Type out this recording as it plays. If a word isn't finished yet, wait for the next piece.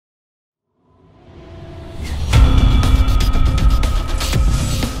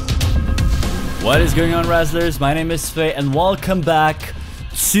What is going on, Razzlers? My name is Fey and welcome back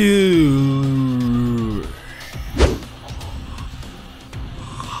to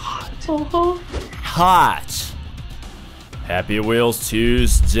HaWT. Happy Wheels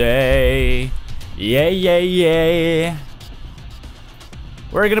Tuesday. Yay.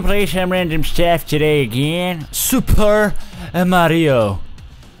 We're gonna play some random stuff today again. Super Mario.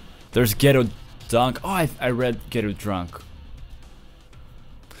 There's Ghetto Dunk. Oh, I read Ghetto Drunk.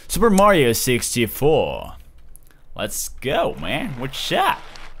 Super Mario 64. Let's go, man. What's up?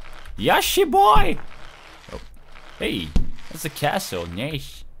 Yoshi boy. Oh, hey, that's a castle.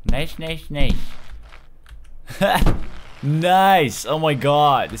 Nice. Nice. Oh my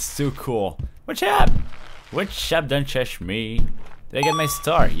god, it's too cool. What's up? What's up? Don't touch me. Did I get my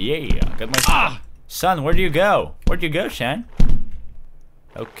star? Yeah, I got my star. Son, where'd you go? Where'd you go, son?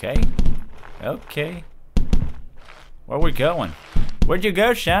 Okay. Where we going? Where'd you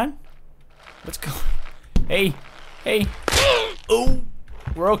go, son? What's going? Hey. Oh,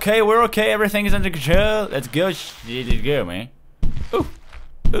 we're okay. Everything is under control. Let's go. Let's go, man. Ooh.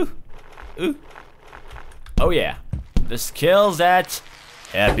 Oh yeah. The skills at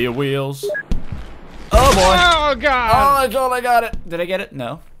Happy Wheels. Oh boy. Oh god. Oh, I got it. Did I get it?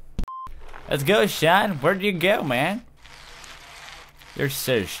 No. Let's go, Sean. Where'd you go, man? You're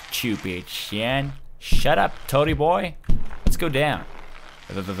so stupid, Sean. Shut up, toady boy. Let's go down.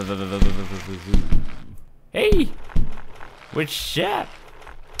 Hey. What's up?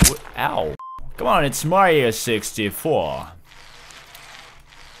 Ow. Come on, it's Mario 64.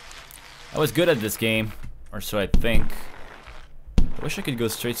 I was good at this game, or so I think. I wish I could go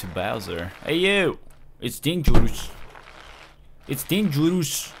straight to Bowser. Hey you! It's dangerous.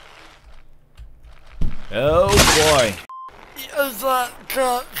 Oh boy.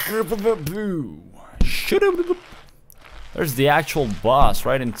 There's the actual boss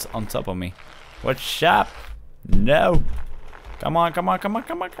right on top of me. What's up? No. Come on.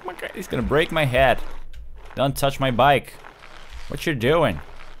 He's gonna break my head. Don't touch my bike. What you doing?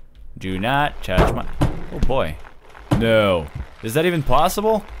 Do not touch my... Oh boy. No. Is that even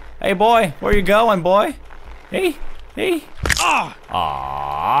possible? Hey boy, where you going, boy? Hey.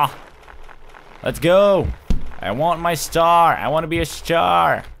 Ah. Let's go. I want my star. I want to be a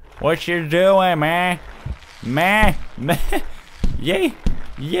star. What you doing, man? Meh. Yay.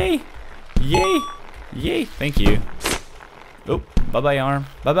 Thank you. Oh, bye-bye arm.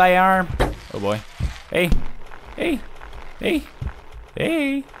 Oh boy. Hey.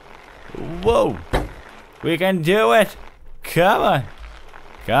 Whoa. We can do it. Come on.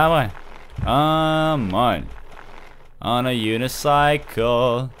 On a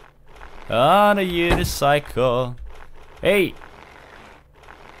unicycle. Hey.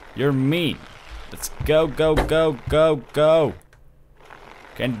 You're mean. Let's go.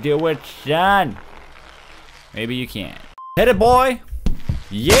 Can do it, son. Maybe you can. Hit it, boy.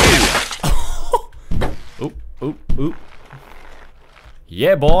 Yeah. Oop.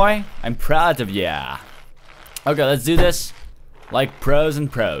 Yeah, boy. I'm proud of ya. Okay, let's do this. Like pros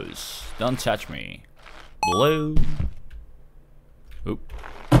and pros. Don't touch me. Blue. Oop.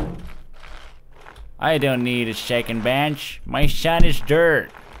 I don't need a shaking bench. My son is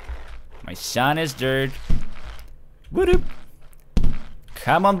dirt. Whoop.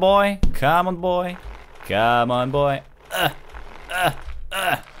 Come on, boy.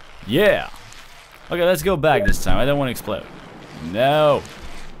 Yeah. Okay, let's go back this time. I don't want to explode. No.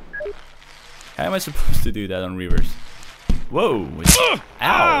 How am I supposed to do that on reverse? Whoa.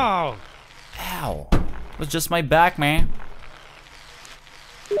 Ow. It was just my back, man.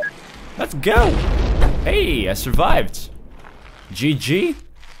 Let's go. Hey, I survived. GG.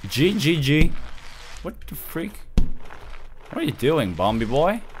 What the freak? What are you doing, Bombi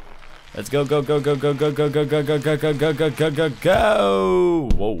boy? Let's go. Whoa. Go.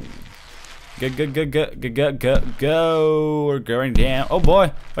 We're going down. Oh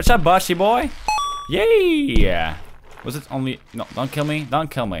boy. What's up, bossy boy? Yay. Was it only... No, don't kill me.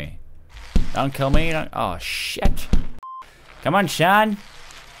 Oh, shit. Come on, Sean.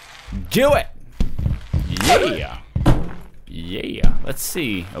 Do it. Yeah. Let's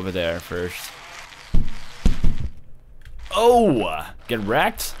see over there first. Oh, get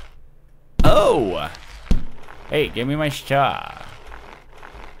wrecked. Oh. Hey, give me my star.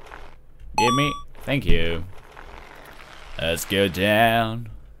 Thank you. Let's go down.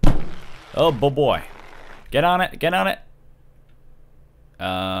 Oh boy. Get on it.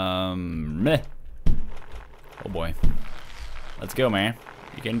 Meh. Oh boy. Let's go, man.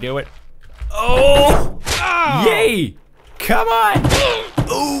 You can do it. Oh! Yay! Come on!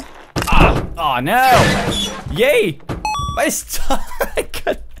 Ooh! Oh no! Yay! My star!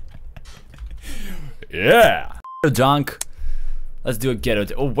 Yeah. Dunk. Let's do a ghetto.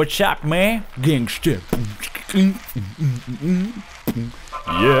 Oh, what's up, man? Gangsta.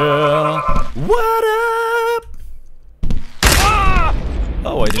 Yeah. What up?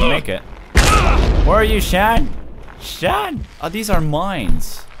 Oh, I didn't make it. Where are you, Sean? Sean? Oh, these are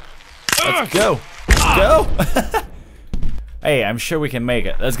mines. Let's go. Go. Hey, I'm sure we can make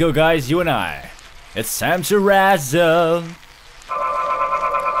it. Let's go, guys. You and I. It's time to razzle.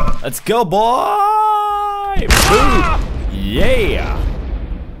 Let's go, boy. Boom. Yeah.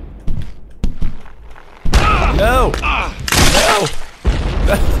 No. No.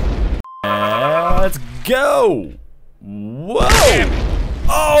 Let's go. Whoa.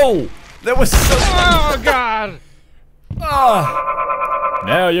 Oh, that was so. Oh God. Oh.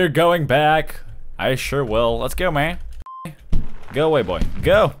 Now you're going back. I sure will. Let's go, man. Go away, boy.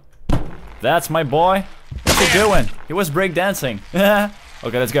 Go. That's my boy. What's he doing? He was breakdancing.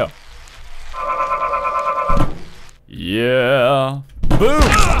 Okay, let's go. Yeah. Boom.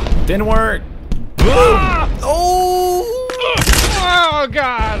 Didn't work. Boom. Oh. Oh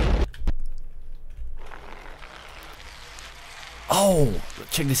God. Oh,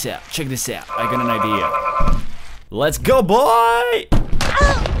 check this out. Check this out. I got an idea. Let's go, boy.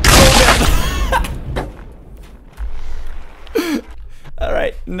 All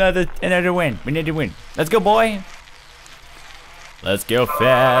right, another win. We need to win. Let's go, boy. Let's go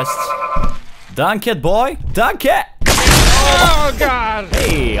fast. Dunk it, boy. Dunk it. Oh God.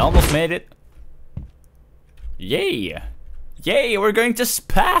 Hey, almost made it. Yay. Yay, we're going to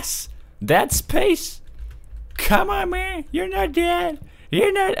pass that space. Come on, man. You're not dead.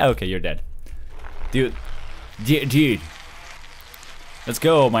 You're not. Okay, you're dead. Dude. Dude. Let's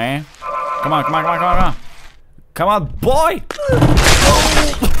go, man. Come on, come on, come on, come on, come on. Come on, boy.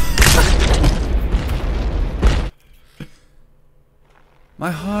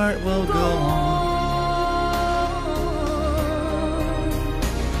 My heart will go on.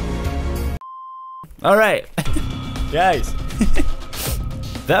 All right, guys.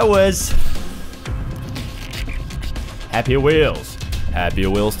 That was Happy Wheels. Happy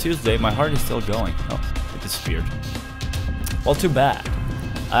Wheels Tuesday. My heart is still going. Oh, it disappeared. Well, too bad.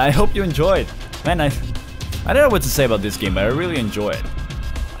 I hope you enjoyed. Man, I don't know what to say about this game, but I really enjoy it.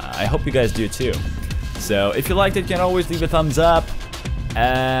 I hope you guys do too. So if you liked it, you can always leave a thumbs up.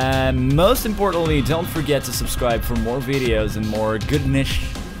 And most importantly, don't forget to subscribe for more videos and more goodness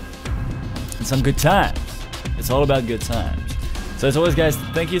and some good times. It's all about good times. So as always, guys,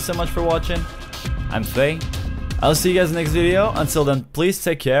 thank you so much for watching. I'm Faye. I'll see you guys in the next video. Until then, please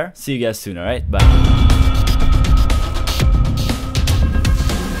take care. See you guys soon, alright? Bye.